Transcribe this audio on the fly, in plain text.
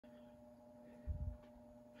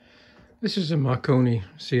This is a Marconi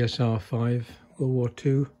CSR-5 World War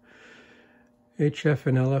II HF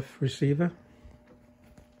and LF receiver.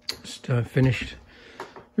 Just finished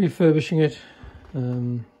refurbishing it.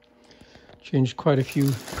 Changed quite a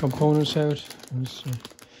few components out. There's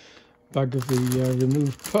a bag of the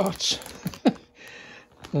removed parts.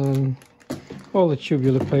 All the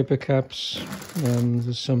tubular paper caps.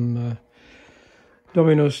 There's some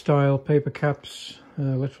domino style paper caps,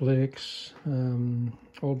 electrolytics,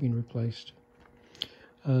 all been replaced.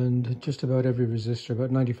 And just about every resistor,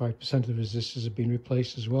 about 95% of the resistors have been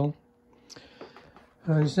replaced as well.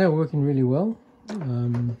 And it's now working really well.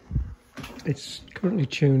 It's currently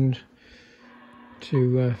tuned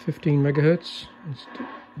to 15 megahertz. It's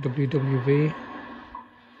WWII.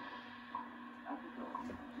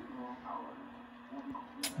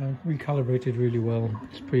 Recalibrated really well.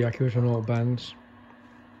 It's pretty accurate on all bands.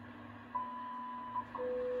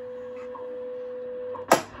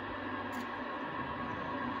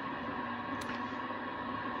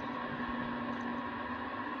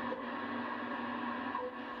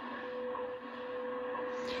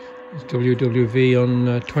 It's WWII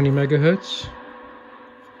on 20 megahertz.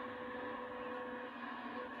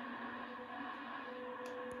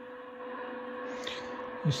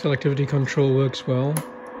 The selectivity control works well.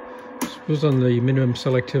 I suppose on the minimum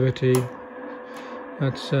selectivity,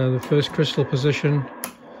 that's the first crystal position,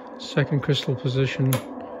 second crystal position,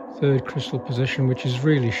 third crystal position, which is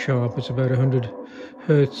really sharp. It's about 100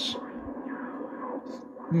 hertz,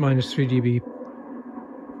 minus 3 dB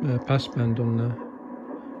passband on there.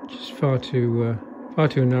 Which is far too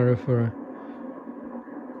narrow for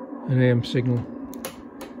an AM signal.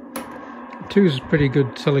 2 is pretty good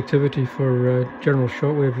selectivity for general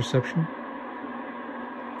shortwave reception.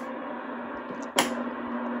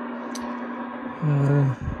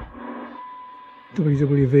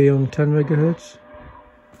 WWII on 10 megahertz.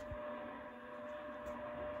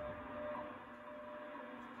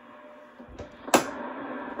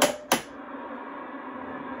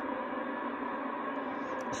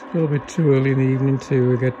 It's a little bit too early in the evening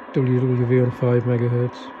to get WWII on 5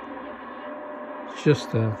 megahertz. It's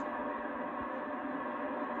just there.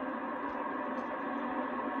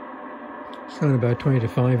 It's around about 20 to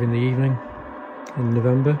 5 in the evening in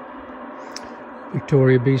November,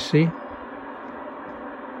 Victoria, BC.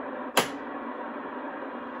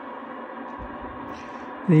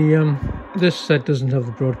 This set doesn't have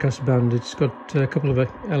the broadcast band. It's got a couple of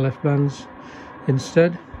LF bands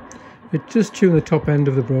instead. It just tuned the top end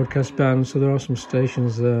of the broadcast band, so there are some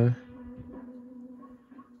stations there.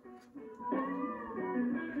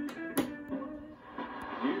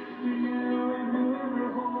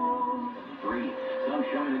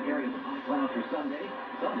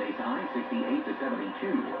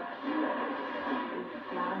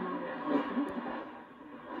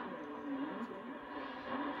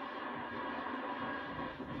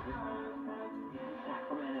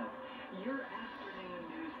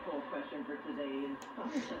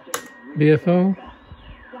 BFO.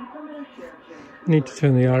 Need to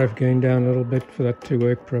turn the RF gain down a little bit for that to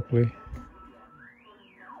work properly.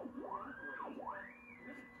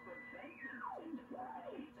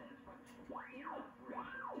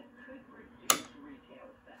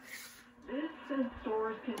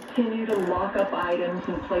 Continue to lock up items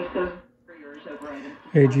and place those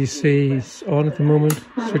AGC is on at the moment.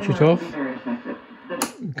 Switch it off.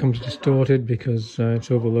 It comes distorted because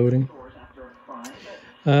it's overloading.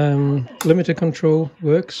 Limiter control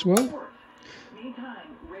works well.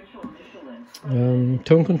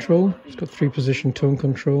 Tone control, it's got 3-position tone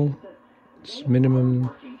control. It's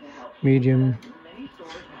minimum, medium,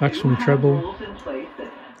 maximum treble.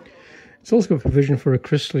 It's also got provision for a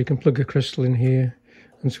crystal. You can plug a crystal in here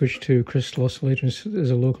and switch to crystal oscillator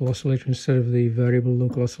as a local oscillator instead of the variable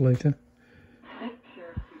local oscillator.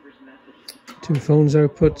 2 phones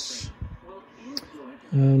outputs.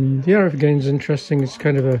 The RF gain is interesting. It's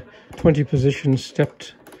kind of a 20-position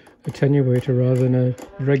stepped attenuator rather than a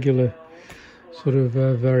regular sort of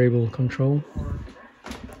variable control.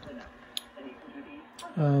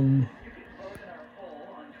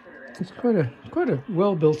 It's quite a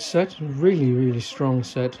well-built set, really strong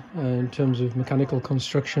set in terms of mechanical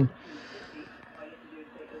construction,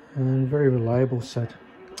 and very reliable set.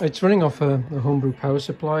 It's running off a homebrew power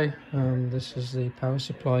supply. This is the power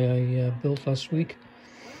supply I built last week.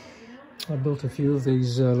 I built a few of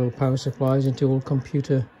these little power supplies into old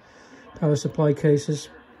computer power supply cases.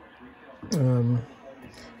 It's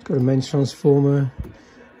got a mains transformer,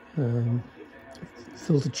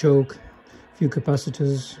 filter choke, a few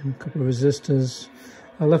capacitors, a couple of resistors.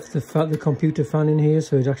 I left the computer fan in here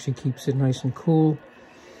so it actually keeps it nice and cool.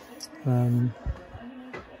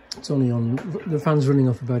 It's only on, the fan's running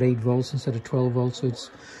off about 8 volts instead of 12 volts, so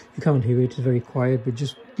it's, you can't hear it, it's very quiet, but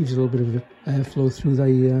just gives a little bit of airflow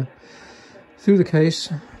through the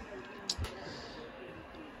case.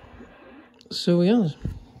 So yeah,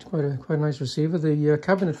 it's quite a nice receiver. The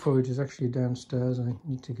cabinet for it is actually downstairs. I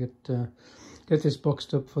need to get this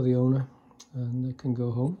boxed up for the owner, and they can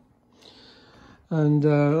go home. And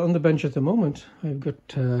on the bench at the moment, I've got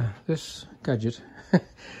this gadget.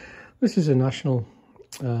 This is a National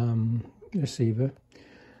receiver,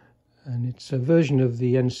 and it's a version of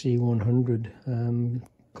the NC100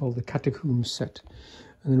 called the Catacomb set.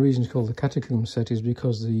 And the reason it's called the Catacomb set is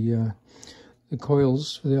because the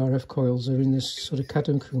coils, the RF coils, are in this sort of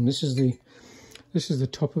catacomb. This is the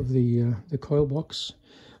top of the coil box,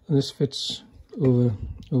 and this fits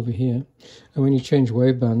over here. And when you change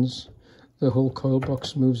wavebands, the whole coil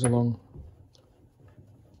box moves along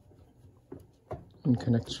and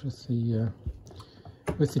connects with the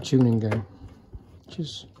tuning game, which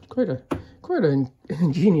is quite an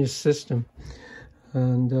ingenious system.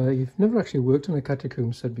 And you've never actually worked on a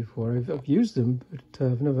Catacomb set before. I've used them, but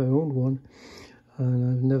I've never owned one,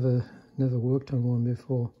 and I've never worked on one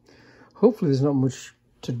before. Hopefully there's not much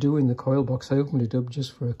to do in the coil box. I opened it up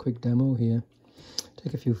just for a quick demo here,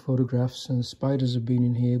 take a few photographs, and the spiders have been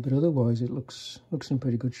in here, but otherwise it looks in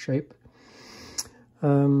pretty good shape.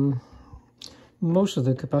 Most of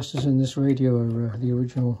the capacitors in this radio are the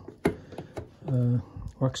original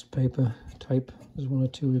waxed paper type. There's 1 or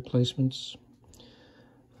 2 replacements,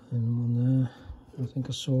 and one there. I think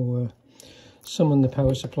I saw some in the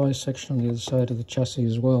power supply section on the other side of the chassis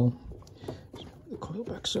as well. The coil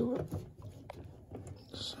backs over.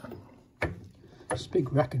 This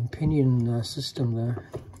big rack and pinion system there.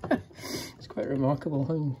 It's quite remarkable.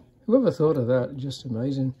 I mean, whoever thought of that? Just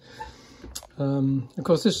amazing. Of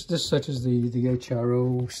course, this set is the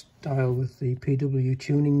HRO style with the PW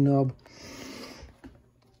tuning knob,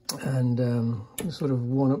 and sort of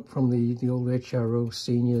one up from the old HRO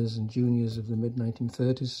seniors and juniors of the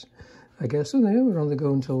mid-1930s, I guess. And they were on the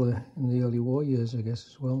go until in the early war years, I guess,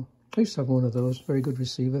 as well. I used to have one of those, very good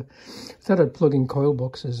receiver. That had plug-in coil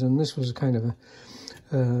boxes, and this was kind of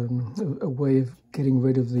a way of getting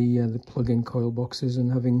rid of the plug-in coil boxes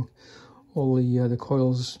and having all the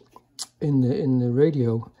coils in the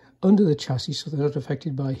radio under the chassis, so they're not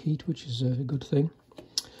affected by heat, which is a good thing.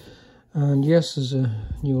 And yes, there's a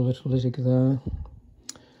new electrolytic there.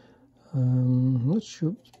 I'm not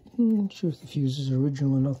sure if the fuses are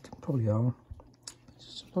original or not. They probably are.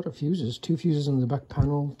 There's a lot of fuses. 2 fuses on the back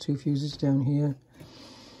panel, 2 fuses down here.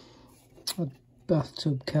 A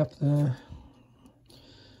bathtub cap there.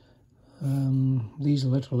 These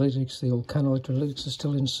electrolytics, the old can electrolytics, are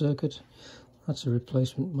still in circuit. That's a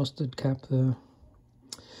replacement mustard cap there.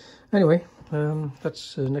 Anyway,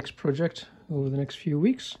 that's the next project over the next few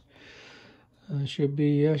weeks. Should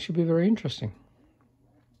be very interesting.